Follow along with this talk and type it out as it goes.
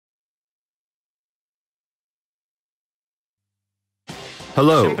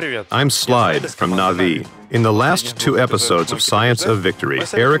Hello, I'm Slide from Navi. In the last 2 episodes of Science of Victory,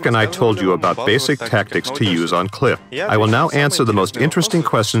 Eric and I told you about basic tactics to use on Cliff. I will now answer the most interesting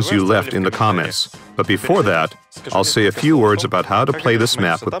questions you left in the comments. But before that, I'll say a few words about how to play this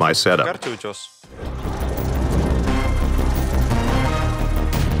map with my setup.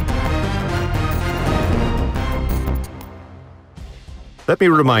 Let me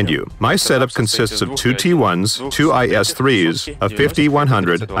remind you, my setup consists of 2 T1s, 2 IS3s, a 50,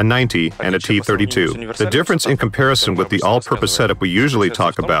 100, a 90, and a T32. The difference in comparison with the all-purpose setup we usually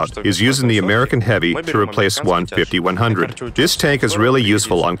talk about is using the American Heavy to replace one 50, 100. This tank is really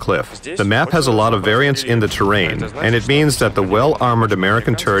useful on Cliff. The map has a lot of variance in the terrain, and it means that the well-armored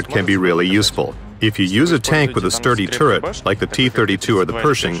American turret can be really useful. If you use a tank with a sturdy turret, like the T32 or the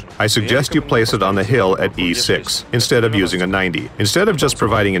Pershing, I suggest you place it on the hill at E6, instead of using a 90. Instead of just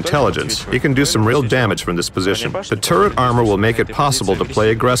providing intelligence, it can do some real damage from this position. The turret armor will make it possible to play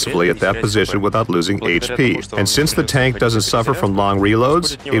aggressively at that position without losing HP, and since the tank doesn't suffer from long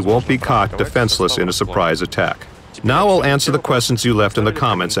reloads, it won't be caught defenseless in a surprise attack. Now I'll answer the questions you left in the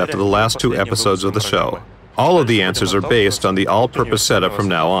comments after the last 2 episodes of the show. All of the answers are based on the all-purpose setup from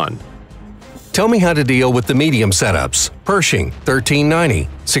now on. Tell me how to deal with the medium setups, Pershing, 1390,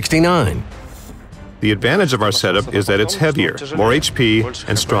 69. The advantage of our setup is that it's heavier, more HP,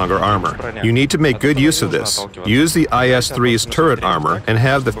 and stronger armor. You need to make good use of this. Use the IS-3's turret armor and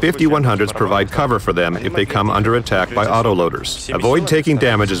have the 50-100s provide cover for them if they come under attack by autoloaders. Avoid taking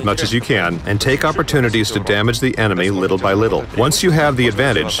damage as much as you can, and take opportunities to damage the enemy little by little. Once you have the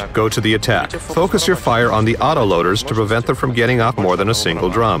advantage, go to the attack. Focus your fire on the autoloaders to prevent them from getting off more than a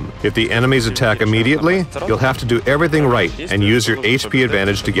single drum. If the enemies attack immediately, you'll have to do everything right and use your HP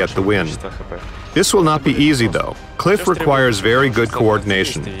advantage to get the win. This will not be easy, though. Cliff requires very good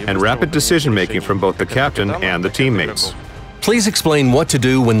coordination and rapid decision-making from both the captain and the teammates. Please explain what to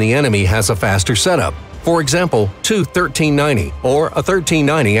do when the enemy has a faster setup. For example, 2 1390 or a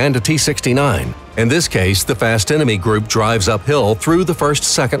 1390 and a T69. In this case, the fast enemy group drives uphill through the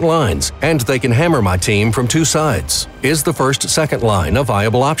first-second lines, and they can hammer my team from 2 sides. Is the first-second line a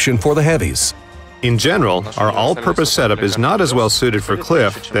viable option for the heavies? In general, our all-purpose setup is not as well suited for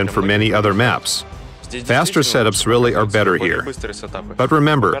Cliff than for many other maps. Faster setups really are better here. But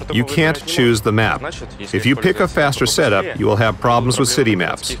remember, you can't choose the map. If you pick a faster setup, you will have problems with city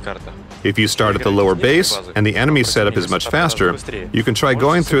maps. If you start at the lower base, and the enemy setup is much faster, you can try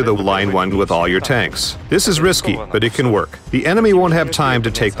going through the line 1 with all your tanks. This is risky, but it can work. The enemy won't have time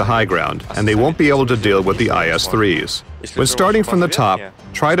to take the high ground, and they won't be able to deal with the IS-3s. When starting from the top,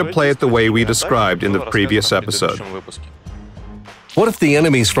 try to play it the way we described in the previous episode. What if the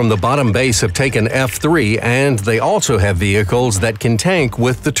enemies from the bottom base have taken F3 and they also have vehicles that can tank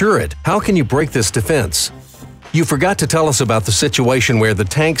with the turret? How can you break this defense? You forgot to tell us about the situation where the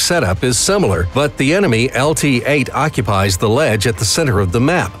tank setup is similar, but the enemy LT-8 occupies the ledge at the center of the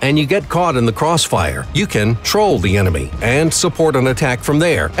map, and you get caught in the crossfire. You can troll the enemy and support an attack from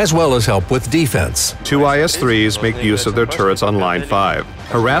there, as well as help with defense. 2 IS-3s make use of their turrets on line 5,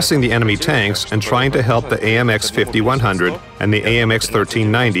 harassing the enemy tanks and trying to help the AMX 50-100 and the AMX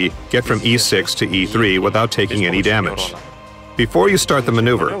 1390 get from E6 to E3 without taking any damage. Before you start the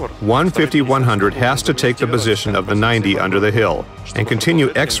maneuver, one 50-100 has to take the position of the 90 under the hill and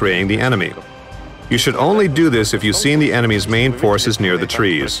continue X-raying the enemy. You should only do this if you've seen the enemy's main forces near the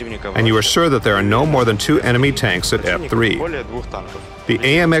trees, and you are sure that there are no more than 2 enemy tanks at F3. The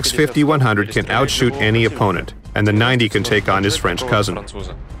AMX 50-100 can outshoot any opponent, and the 90 can take on his French cousin.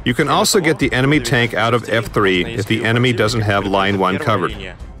 You can also get the enemy tank out of F3 if the enemy doesn't have line 1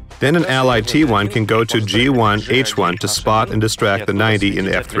 covered. Then an allied T1 can go to G1, H1 to spot and distract the 90 in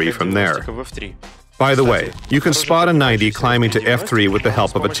F3 from there. By the way, you can spot a 90 climbing to F3 with the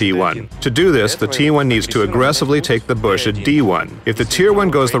help of a T1. To do this, the T1 needs to aggressively take the bush at D1. If the Tier 1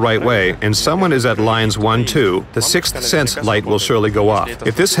 goes the right way and someone is at lines 1, 2, the 6th sense light will surely go off.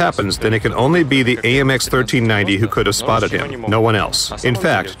 If this happens, then it can only be the AMX 1390 who could have spotted him, no one else. In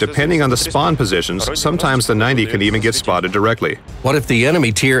fact, depending on the spawn positions, sometimes the 90 can even get spotted directly. What if the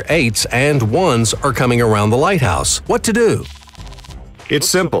enemy Tier 8s and 1s are coming around the lighthouse? What to do? It's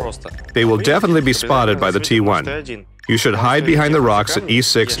simple. They will definitely be spotted by the T1. You should hide behind the rocks at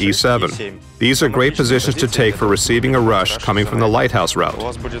E6, E7. These are great positions to take for receiving a rush coming from the lighthouse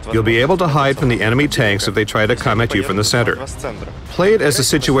route. You'll be able to hide from the enemy tanks if they try to come at you from the center. Play it as the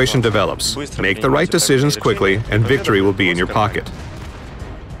situation develops. Make the right decisions quickly, and victory will be in your pocket.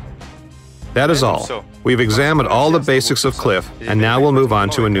 That is all. We've examined all the basics of Cliff, and now we'll move on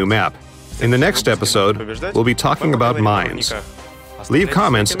to a new map. In the next episode, we'll be talking about mines. Leave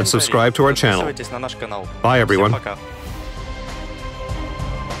comments and subscribe to our channel. Bye, everyone.